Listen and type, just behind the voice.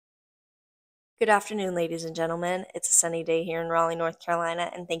Good afternoon, ladies and gentlemen. It's a sunny day here in Raleigh, North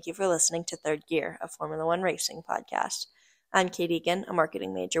Carolina, and thank you for listening to Third Gear, a Formula One racing podcast. I'm Kate Eagan, a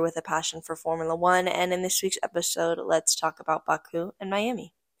marketing major with a passion for Formula One, and in this week's episode, let's talk about Baku and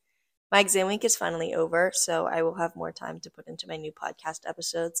Miami. My exam week is finally over, so I will have more time to put into my new podcast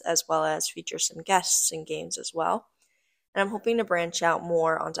episodes, as well as feature some guests and games as well. And I'm hoping to branch out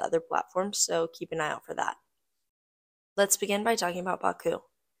more onto other platforms, so keep an eye out for that. Let's begin by talking about Baku.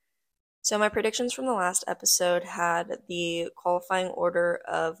 So my predictions from the last episode had the qualifying order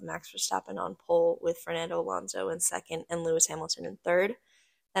of Max Verstappen on pole with Fernando Alonso in second and Lewis Hamilton in third.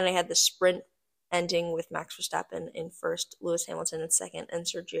 Then I had the sprint ending with Max Verstappen in first, Lewis Hamilton in second, and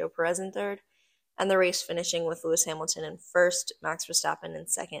Sergio Perez in third. And the race finishing with Lewis Hamilton in first, Max Verstappen in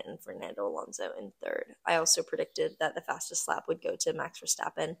second, and Fernando Alonso in third. I also predicted that the fastest lap would go to Max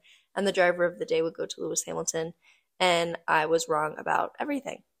Verstappen and the driver of the day would go to Lewis Hamilton, and I was wrong about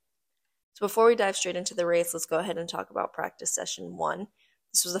everything. So before we dive straight into the race, let's go ahead and talk about practice session 1.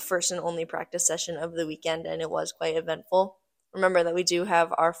 This was the first and only practice session of the weekend, and it was quite eventful. Remember that we do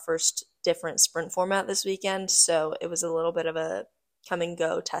have our first different sprint format this weekend, so it was a little bit of a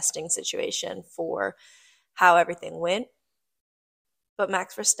come-and-go testing situation for how everything went. But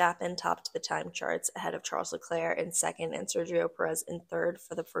Max Verstappen topped the time charts ahead of Charles Leclerc in second and Sergio Perez in third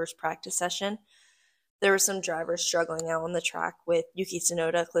for the first practice session. There were some drivers struggling out on the track, with Yuki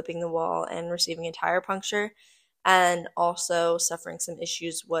Tsunoda clipping the wall and receiving a tire puncture, and also suffering some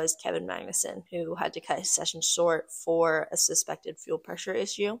issues was Kevin Magnussen, who had to cut his session short for a suspected fuel pressure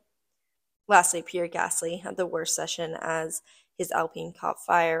issue. Lastly, Pierre Gasly had the worst session as his Alpine caught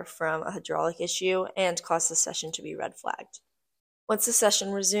fire from a hydraulic issue and caused the session to be red flagged. Once the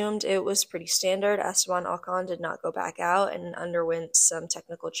session resumed, it was pretty standard. Esteban Ocon did not go back out and underwent some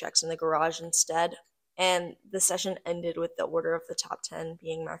technical checks in the garage instead. And the session ended with the order of the top 10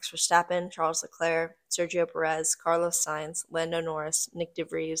 being Max Verstappen, Charles Leclerc, Sergio Perez, Carlos Sainz, Lando Norris, Nick De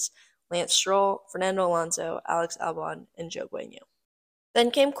Vries, Lance Stroll, Fernando Alonso, Alex Albon, and Zhou Guanyu. Then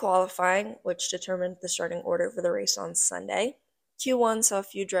came qualifying, which determined the starting order for the race on Sunday. Q1 saw a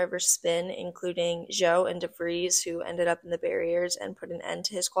few drivers spin, including Zhou and De Vries, who ended up in the barriers and put an end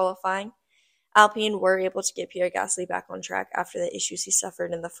to his qualifying. Alpine were able to get Pierre Gasly back on track after the issues he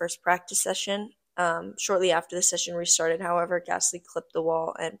suffered in the first practice session. Shortly after the session restarted, however, Gasly clipped the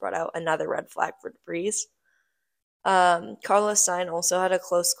wall and brought out another red flag for De Vries. Carlos Sainz also had a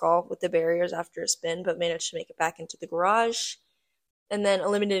close call with the barriers after a spin, but managed to make it back into the garage. And then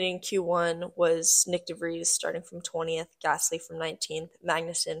eliminating Q1 was Nick De Vries starting from 20th, Gasly from 19th,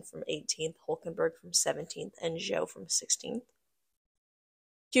 Magnussen from 18th, Hülkenberg from 17th, and Zhou from 16th.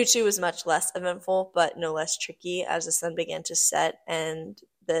 Q2 was much less eventful, but no less tricky as the sun began to set, and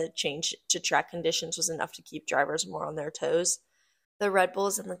the change to track conditions was enough to keep drivers more on their toes. The Red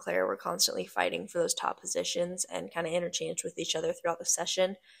Bulls and Leclerc were constantly fighting for those top positions and kind of interchanged with each other throughout the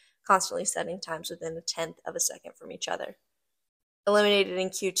session, constantly setting times within a tenth of a second from each other. Eliminated in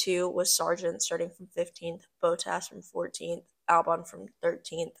Q2 was Sargent starting from 15th, Bottas from 14th, Albon from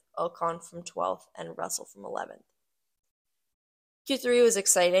 13th, Ocon from 12th, and Russell from 11th. Q3 was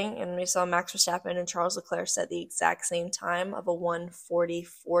exciting, and we saw Max Verstappen and Charles Leclerc set the exact same time of a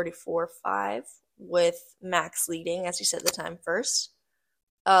 1:40.44.5, with Max leading as he set the time first.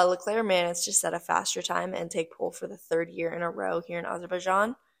 Leclerc managed to set a faster time and take pole for the third year in a row here in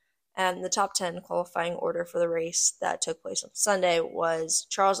Azerbaijan. And the top 10 qualifying order for the race that took place on Sunday was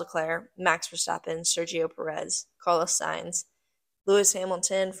Charles Leclerc, Max Verstappen, Sergio Perez, Carlos Sainz, Lewis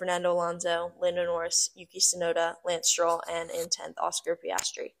Hamilton, Fernando Alonso, Lando Norris, Yuki Tsunoda, Lance Stroll, and in 10th, Oscar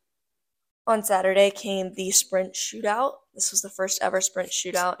Piastri. On Saturday came the sprint shootout. This was the first ever sprint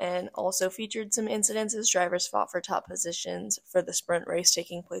shootout and also featured some incidents as drivers fought for top positions for the sprint race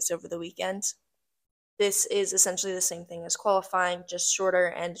taking place over the weekend. This is essentially the same thing as qualifying, just shorter,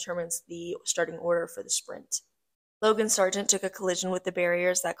 and determines the starting order for the sprint. Logan Sargent took a collision with the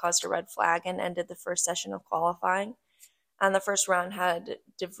barriers that caused a red flag and ended the first session of qualifying. And the first round had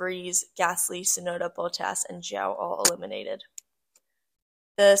De Vries, Gasly, Tsunoda, Bottas, and Zhou all eliminated.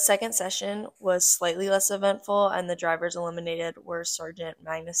 The second session was slightly less eventful, and the drivers eliminated were Sargent,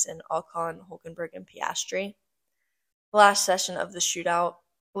 Magnussen, Ocon, Hülkenberg, and Piastri. The last session of the shootout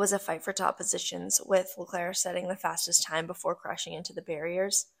was a fight for top positions, with Leclerc setting the fastest time before crashing into the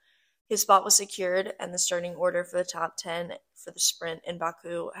barriers. His spot was secured, and the starting order for the top 10 for the sprint in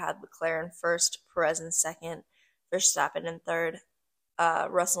Baku had Leclerc in first, Perez in second, Verstappen in third,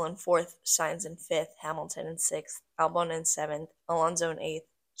 Russell in fourth, Sainz in fifth, Hamilton in sixth, Albon in seventh, Alonso in eighth,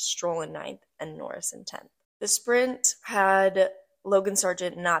 Stroll in ninth, and Norris in 10th. The sprint had Logan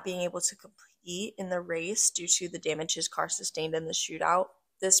Sargent not being able to compete in the race due to the damage his car sustained in the shootout.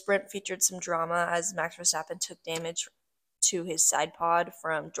 The sprint featured some drama as Max Verstappen took damage to his side pod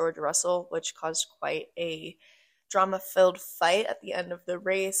from George Russell, which caused quite a drama-filled fight at the end of the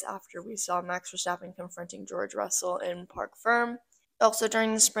race after we saw Max Verstappen confronting George Russell in Parc Ferme. Also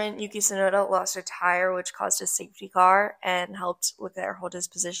during the sprint, Yuki Tsunoda lost a tire, which caused a safety car and helped Leclerc hold his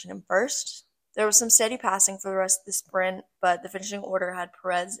position in first. There was some steady passing for the rest of the sprint, but the finishing order had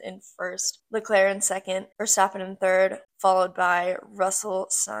Perez in first, Leclerc in second, Verstappen in third, followed by Russell,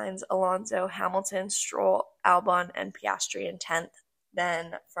 Sainz, Alonso, Hamilton, Stroll, Albon, and Piastri in 10th.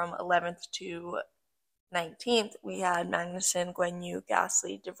 Then from 11th to 19th, we had Magnussen, Guan Yu,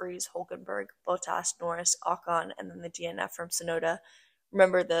 Gasly, De Vries, Hulkenberg, Bottas, Norris, Ocon, and then the DNF from Tsunoda.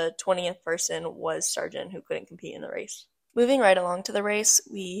 Remember, the 20th person was Sargent, who couldn't compete in the race. Moving right along to the race,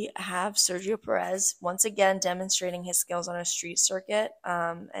 we have Sergio Perez once again demonstrating his skills on a street circuit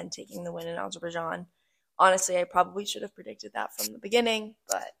and taking the win in Azerbaijan. Honestly, I probably should have predicted that from the beginning,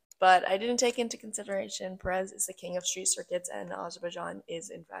 but I didn't take into consideration Perez is the king of street circuits, and Azerbaijan is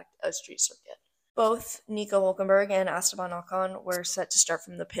in fact a street circuit. Both Nico Hulkenberg and Esteban Ocon were set to start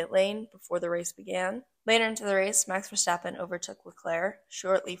from the pit lane before the race began. Later into the race, Max Verstappen overtook Leclerc,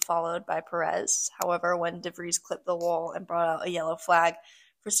 shortly followed by Perez. However, when De Vries clipped the wall and brought out a yellow flag,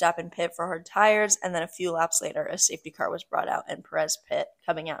 Verstappen pit for hard tires, and then a few laps later, a safety car was brought out and Perez pit,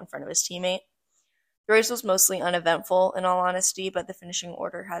 coming out in front of his teammate. The race was mostly uneventful, in all honesty, but the finishing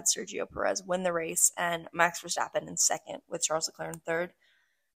order had Sergio Perez win the race and Max Verstappen in second, with Charles Leclerc in third.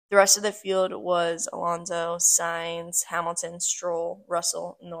 The rest of the field was Alonso, Sainz, Hamilton, Stroll,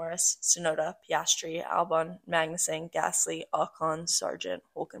 Russell, Norris, Tsunoda, Piastri, Albon, Magnussen, Gasly, Ocon, Sargent,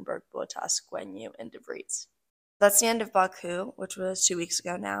 Hulkenberg, Bottas, Guan Yu, and De Vries. That's the end of Baku, which was 2 weeks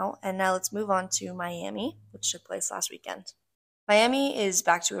ago now, and now let's move on to Miami, which took place last weekend. Miami is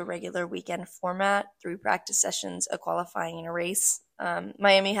back to a regular weekend format, 3 practice sessions, a qualifying, and a race.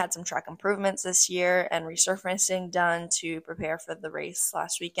 Miami had some track improvements this year and resurfacing done to prepare for the race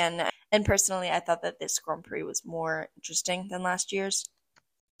last weekend. And personally, I thought that this Grand Prix was more interesting than last year's.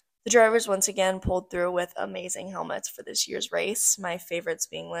 The drivers once again pulled through with amazing helmets for this year's race, my favorites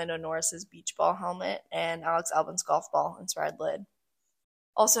being Lando Norris's beach ball helmet and Alex Albon's golf ball inspired lid.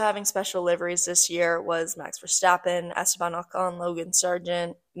 Also having special liveries this year was Max Verstappen, Esteban Ocon, Logan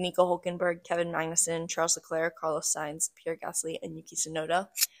Sargent, Nico Hulkenberg, Kevin Magnussen, Charles Leclerc, Carlos Sainz, Pierre Gasly, and Yuki Tsunoda.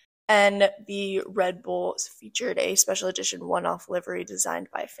 And the Red Bulls featured a special edition one-off livery designed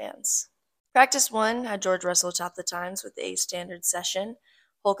by fans. Practice 1 had George Russell top the times with a standard session.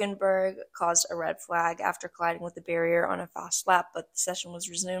 Hulkenberg caused a red flag after colliding with the barrier on a fast lap, but the session was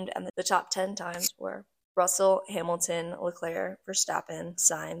resumed, and the top 10 times were Russell, Hamilton, Leclerc, Verstappen,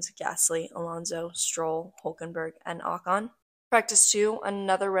 Sainz, Gasly, Alonso, Stroll, Hulkenberg, and Ocon. Practice 2,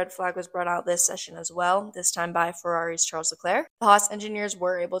 another red flag was brought out this session as well, this time by Ferrari's Charles Leclerc. The Haas engineers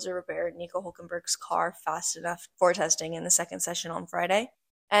were able to repair Nico Hulkenberg's car fast enough for testing in the second session on Friday.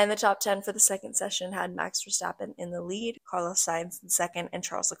 And the top 10 for the second session had Max Verstappen in the lead, Carlos Sainz in second, and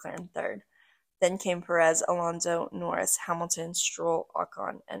Charles Leclerc in third. Then came Perez, Alonso, Norris, Hamilton, Stroll,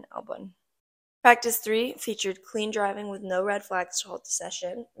 Ocon, and Albon. Practice 3 featured clean driving with no red flags to halt the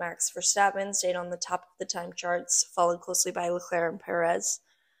session. Max Verstappen stayed on the top of the time charts, followed closely by Leclerc and Perez.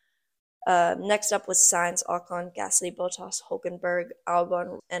 Next up was Sainz, Ocon, Gasly, Bottas, Hulkenberg,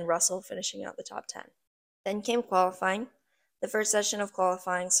 Albon, and Russell finishing out the top 10. Then came qualifying. The first session of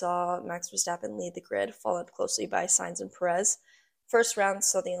qualifying saw Max Verstappen lead the grid, followed closely by Sainz and Perez. First round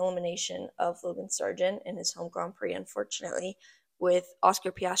saw the elimination of Logan Sargent in his home Grand Prix, unfortunately, with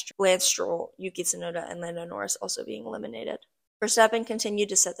Oscar Piastri, Lance Stroll, Yuki Tsunoda, and Lando Norris also being eliminated. Verstappen continued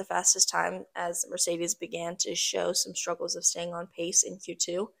to set the fastest time as Mercedes began to show some struggles of staying on pace in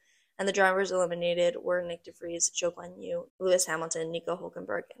Q2, and the drivers eliminated were Nick De Vries, Zhou Guanyu, Lewis Hamilton, Nico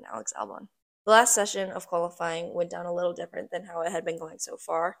Hulkenberg, and Alex Albon. The last session of qualifying went down a little different than how it had been going so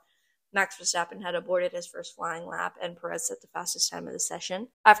far. Max Verstappen had aborted his first flying lap, and Perez set the fastest time of the session.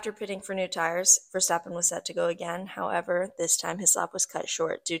 After pitting for new tires, Verstappen was set to go again. However, this time his lap was cut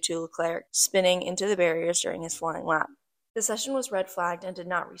short due to Leclerc spinning into the barriers during his flying lap. The session was red flagged and did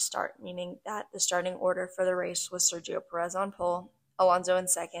not restart, meaning that the starting order for the race was Sergio Perez on pole, Alonso in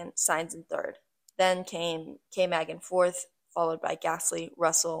second, Sainz in third. Then came K-Mag in fourth, followed by Gasly,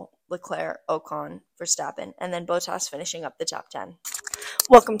 Russell, Leclerc, Ocon, Verstappen, and then Bottas finishing up the top 10.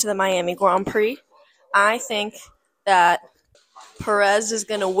 Welcome to the Miami Grand Prix. I think that Perez is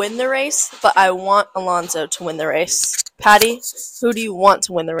going to win the race, but I want Alonso to win the race. Patty, who do you want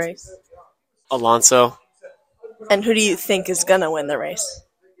to win the race? Alonso. And who do you think is going to win the race?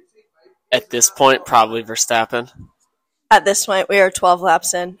 At this point, probably Verstappen. At this point, we are 12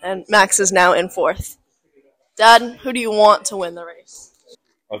 laps in, and Max is now in fourth. Dad, who do you want to win the race?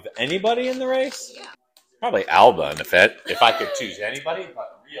 Of anybody in the race? Probably Alba, if I could choose anybody,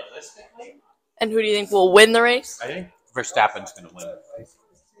 but realistically, And who do you think will win the race? I think Verstappen's going to win.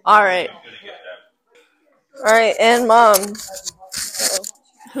 All right. All right, and Mom,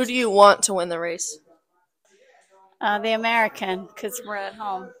 who do you want to win the race? The American, because we're at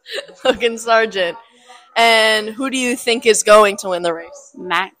home. Logan Sargent. And who do you think is going to win the race?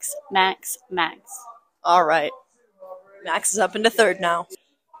 Max. All right. Max is up into third now.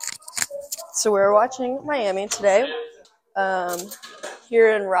 So we're watching Miami today.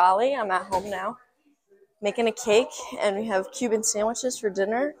 Here in Raleigh, I'm at home now, making a cake, and we have Cuban sandwiches for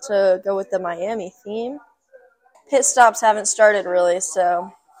dinner to go with the Miami theme. Pit stops haven't started really,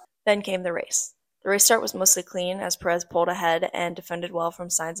 so then came the race. The race start was mostly clean as Perez pulled ahead and defended well from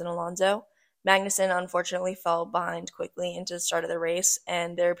Sainz and Alonso. Magnussen unfortunately fell behind quickly into the start of the race,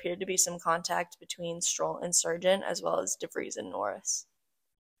 and there appeared to be some contact between Stroll and Sargent, as well as De Vries and Norris.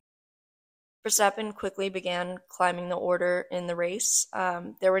 Verstappen quickly began climbing the order in the race.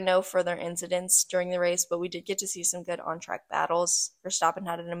 There were no further incidents during the race, but we did get to see some good on-track battles. Verstappen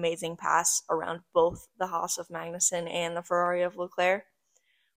had an amazing pass around both the Haas of Magnussen and the Ferrari of Leclerc.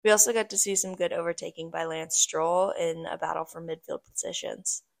 We also got to see some good overtaking by Lance Stroll in a battle for midfield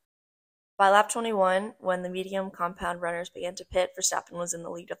positions. By lap 21, when the medium compound runners began to pit, Verstappen was in the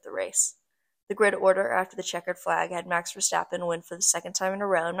lead of the race. The grid order after the checkered flag had Max Verstappen win for the second time in a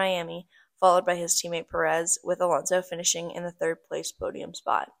row in Miami, followed by his teammate Perez, with Alonso finishing in the third-place podium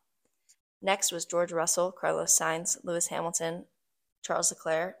spot. Next was George Russell, Carlos Sainz, Lewis Hamilton, Charles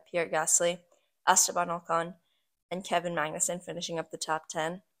Leclerc, Pierre Gasly, Esteban Ocon, and Kevin Magnussen finishing up the top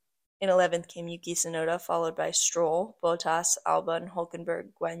 10. In 11th came Yuki Tsunoda, followed by Stroll, Bottas, Albon, Hülkenberg,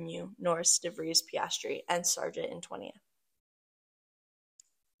 Guan Yu, Norris, De Vries, Piastri, and Sargent in 20th.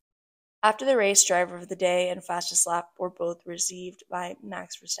 After the race, driver of the day and fastest lap were both received by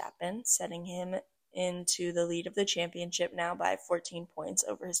Max Verstappen, setting him into the lead of the championship now by 14 points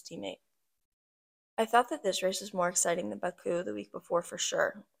over his teammate. I thought that this race was more exciting than Baku the week before for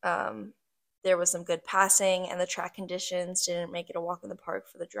sure. There was some good passing, and the track conditions didn't make it a walk in the park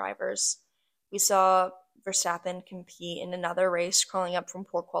for the drivers. We saw Verstappen compete in another race, crawling up from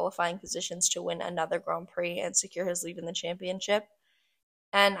poor qualifying positions to win another Grand Prix and secure his lead in the championship.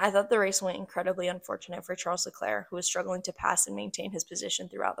 And I thought the race went incredibly unfortunate for Charles Leclerc, who was struggling to pass and maintain his position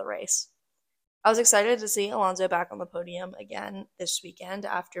throughout the race. I was excited to see Alonso back on the podium again this weekend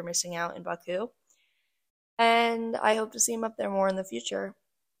after missing out in Baku, and I hope to see him up there more in the future.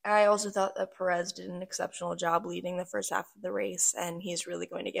 I also thought that Perez did an exceptional job leading the first half of the race, and he's really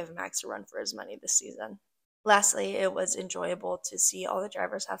going to give Max a run for his money this season. Lastly, it was enjoyable to see all the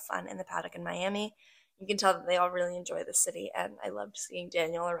drivers have fun in the paddock in Miami. You can tell that they all really enjoy the city, and I loved seeing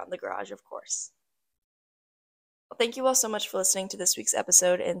Daniel around the garage, of course. Well, thank you all so much for listening to this week's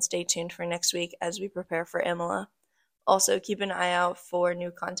episode, and stay tuned for next week as we prepare for Imola. Also, keep an eye out for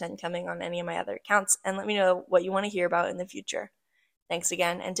new content coming on any of my other accounts, and let me know what you want to hear about in the future. Thanks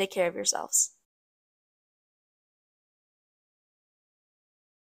again, and take care of yourselves.